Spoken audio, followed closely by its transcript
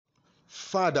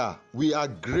Father, we are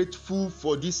grateful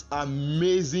for this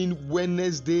amazing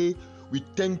Wednesday. We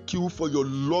thank you for your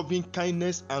loving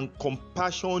kindness and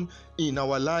compassion in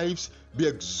our lives. Be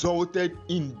exalted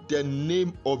in the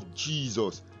name of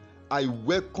Jesus. I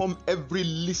welcome every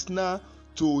listener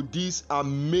to this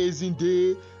amazing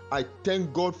day. I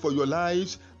thank God for your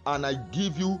lives, and I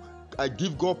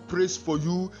give God praise for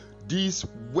you this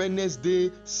Wednesday,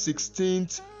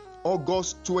 16th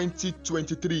August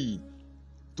 2023.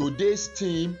 Today's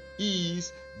theme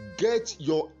is Get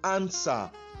Your Answer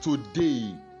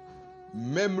Today.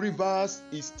 Memory verse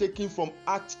is taken from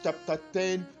Acts chapter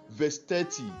 10 verse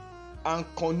 30. And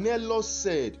Cornelius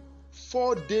said,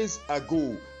 4 days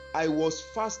ago I was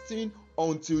fasting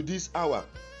until this hour,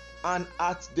 and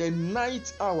at the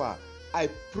ninth hour I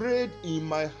prayed in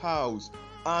my house,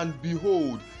 and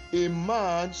behold, a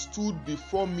man stood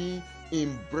before me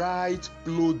in bright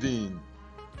clothing.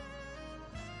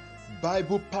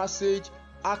 Bible passage,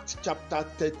 Acts chapter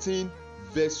 13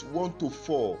 verse 1 to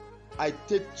 4. I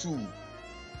take 2.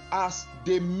 As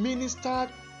they ministered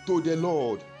to the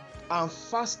Lord and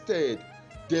fasted,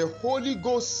 the Holy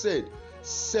Ghost said,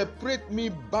 separate me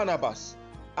Barnabas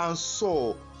and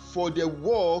Saul for the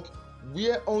work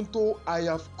whereunto I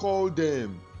have called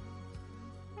them.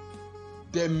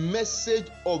 The message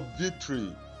of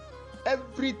victory.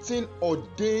 Everything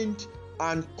ordained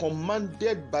and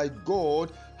commanded by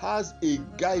God has a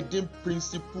guiding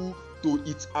principle to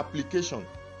its application.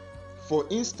 For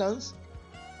instance,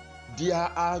 there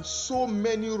are so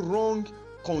many wrong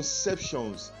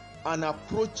conceptions and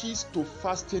approaches to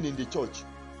fasting in the church.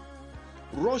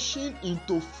 Rushing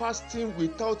into fasting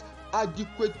without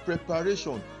adequate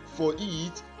preparation for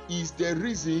it is the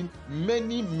reason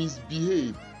many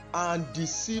misbehave and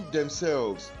deceive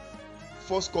themselves.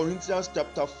 1 Corinthians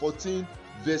chapter 14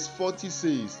 verse 40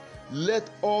 says, let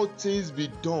all things be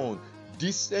done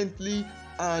decently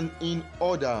and in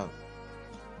order.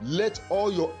 Let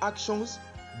all your actions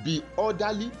be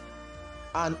orderly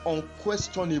and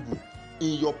unquestionable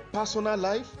in your personal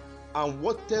life and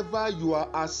whatever you are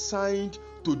assigned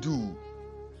to do.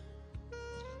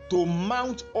 To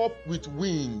mount up with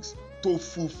wings to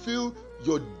fulfill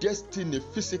your destiny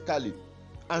physically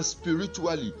and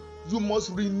spiritually, you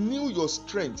must renew your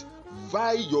strength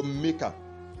via your Maker.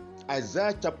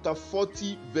 Isaiah chapter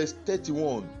 40 verse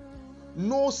 31.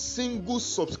 No single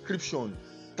subscription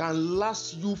can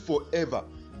last you forever.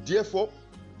 Therefore,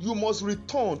 you must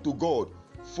return to God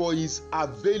for His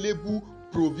available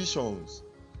provisions.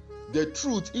 The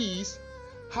truth is,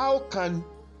 how can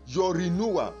your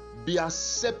renewal be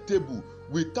acceptable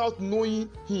without knowing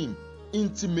Him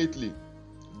intimately?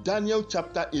 Daniel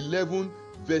chapter 11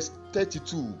 verse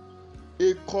 32.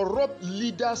 A corrupt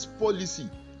leader's policy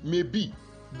may be,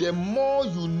 the more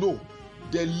you know,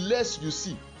 the less you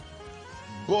see.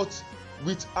 But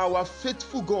with our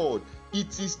faithful God,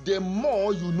 it is the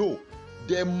more you know,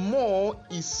 the more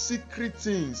His secret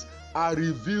things are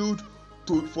revealed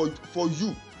for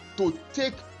you to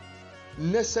take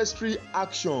necessary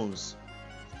actions.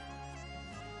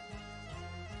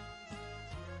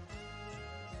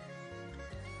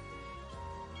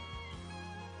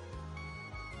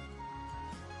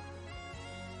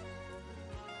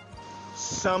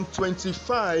 Psalm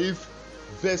 25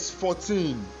 verse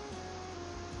 14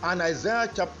 and Isaiah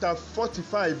chapter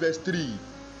 45 verse 3.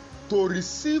 To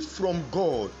receive from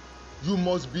God, you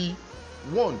must be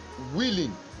 1.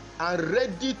 Willing and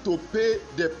ready to pay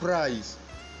the price.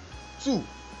 2.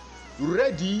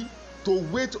 Ready to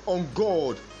wait on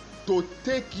God to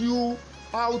take you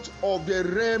out of the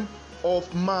realm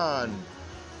of man.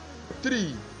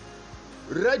 3.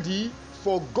 Ready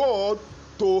for God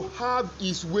to have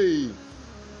His way.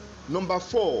 Number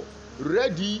 4,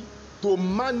 ready to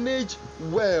manage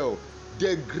well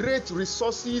the great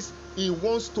resources He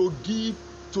wants to give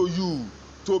to you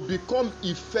to become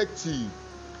effective.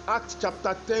 Acts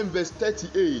chapter 10 verse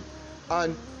 38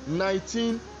 and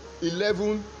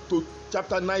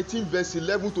chapter 19 verse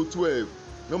 11 to 12.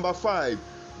 Number 5,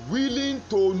 willing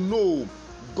to know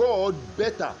God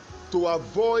better to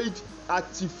avoid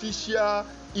artificial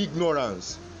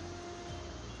ignorance.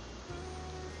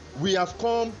 We have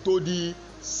come to the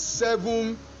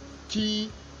 7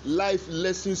 key life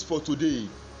lessons for today.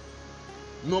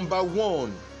 Number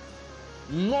 1,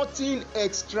 nothing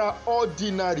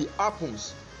extraordinary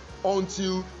happens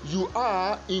until you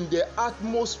are in the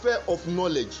atmosphere of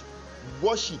knowledge,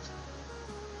 worship,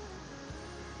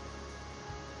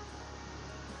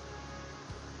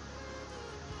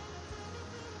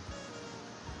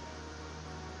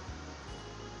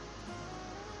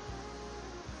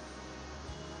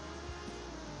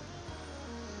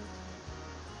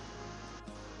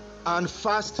 and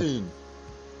fasting.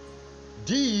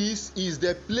 This is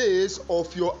the place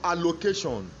of your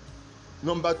allocation.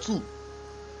 Number 2,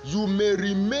 you may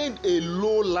remain a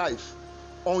low life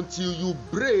until you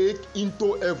break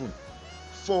into heaven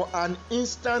for an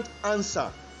instant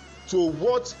answer to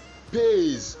what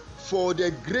pays for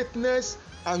the greatness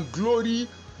and glory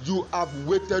you have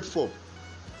waited for.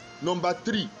 Number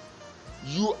 3,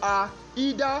 you are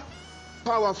either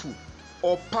powerful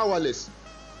or powerless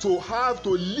to have to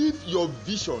live your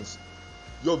visions,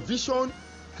 your vision,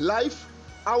 life,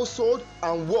 household,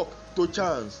 and work to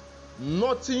chance.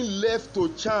 Nothing left to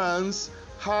chance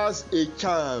has a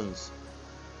chance.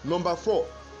 Number 4,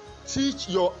 teach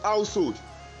your household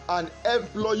and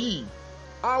employee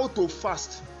how to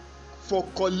fast for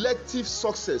collective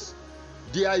success.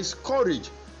 There is courage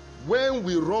when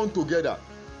we run together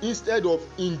instead of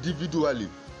individually.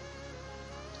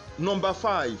 Number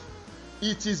 5,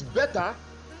 it is better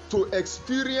to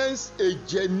experience a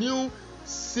genuine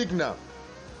signal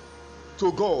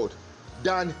to God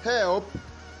that help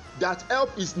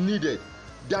is needed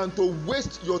than to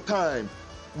waste your time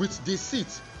with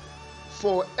deceit.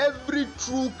 For every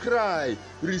true cry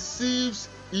receives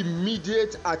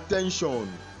immediate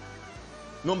attention.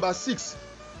 Number 6,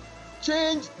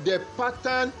 change the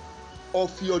pattern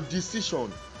of your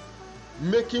decision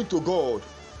making to God.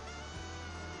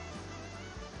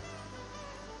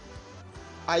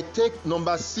 I take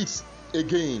number 6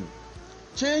 again.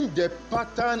 Change the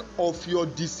pattern of your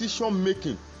decision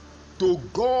making to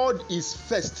God is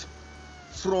first.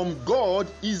 From God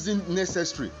isn't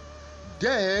necessary.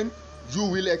 Then you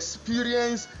will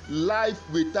experience life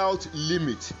without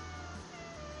limit.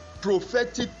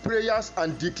 Prophetic prayers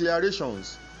and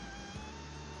declarations.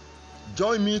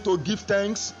 Join me to give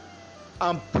thanks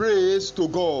and praise to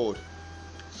God.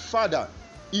 Father,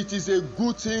 it is a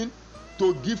good thing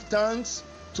to give thanks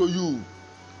to you.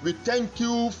 We thank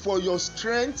you for your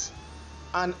strength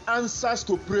and answers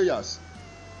to prayers.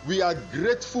 We are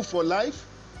grateful for life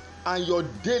and your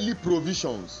daily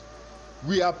provisions.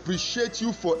 We appreciate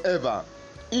you forever.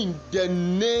 In the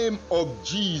name of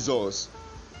Jesus.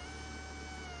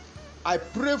 I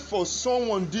pray for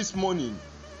someone this morning.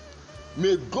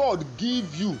 May God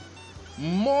give you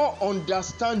more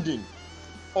understanding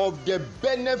of the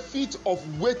benefit of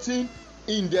waiting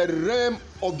in the realm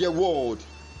of the world,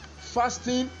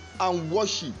 fasting and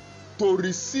worship to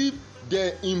receive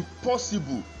the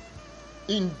impossible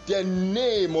in the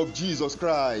name of Jesus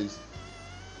Christ.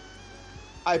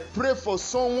 I pray for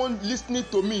someone listening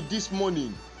to me this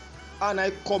morning, and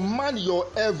I command your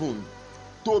heaven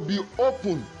to be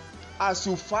open as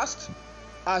you fast,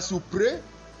 as you pray,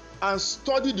 and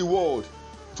study the word,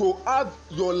 to have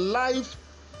your life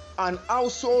and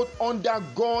household under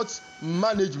God's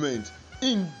management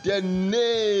in the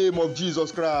name of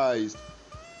Jesus Christ.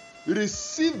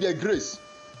 Receive the grace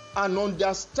and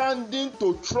understanding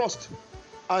to trust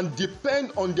and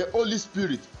depend on the Holy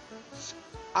Spirit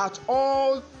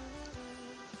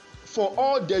for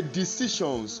all the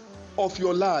decisions of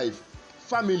your life,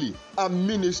 family, and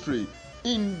ministry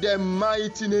in the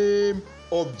mighty name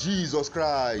of Jesus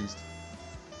Christ.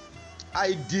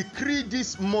 I decree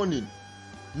this morning,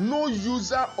 no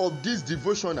user of this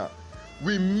devotional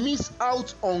will miss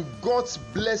out on God's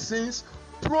blessings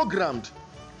programmed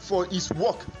for his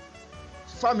work,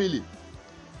 family,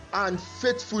 and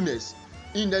faithfulness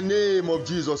in the name of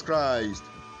Jesus Christ.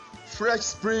 Fresh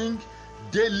Spring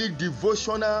Daily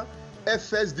Devotional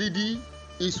FSDD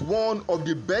is one of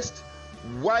the best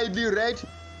widely read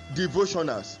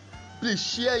devotionals. Please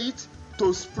share it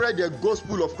to spread the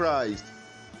gospel of Christ.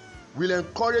 We'll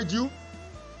encourage you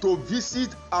to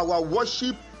visit our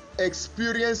Worship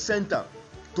Experience Center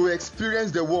to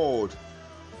experience the word,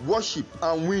 worship,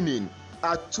 and winning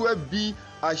at 12B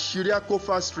Ashiria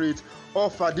Kofa Street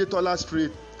off Adetola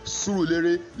Street,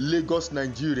 Surulere, Lagos,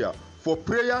 Nigeria. For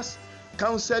prayers,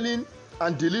 counseling,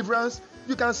 and deliverance,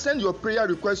 you can send your prayer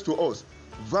request to us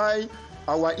via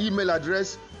our email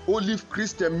address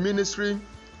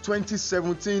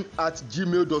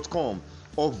olivechristianministry2017@gmail.com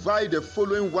or via the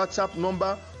following WhatsApp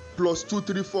number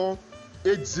 +234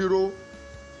 80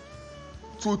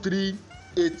 23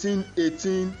 18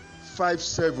 18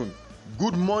 57.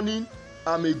 Good morning,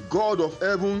 and may God of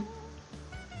heaven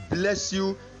bless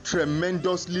you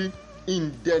tremendously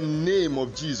in the name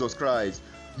of Jesus Christ.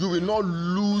 You will not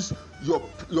lose the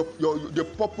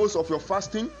purpose of your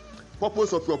fasting,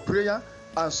 purpose of your prayer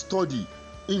and study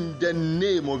in the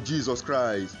name of Jesus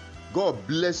Christ. God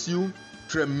bless you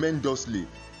tremendously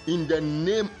in the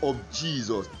name of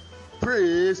Jesus.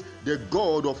 Praise the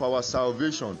God of our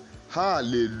salvation.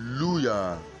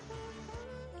 Hallelujah.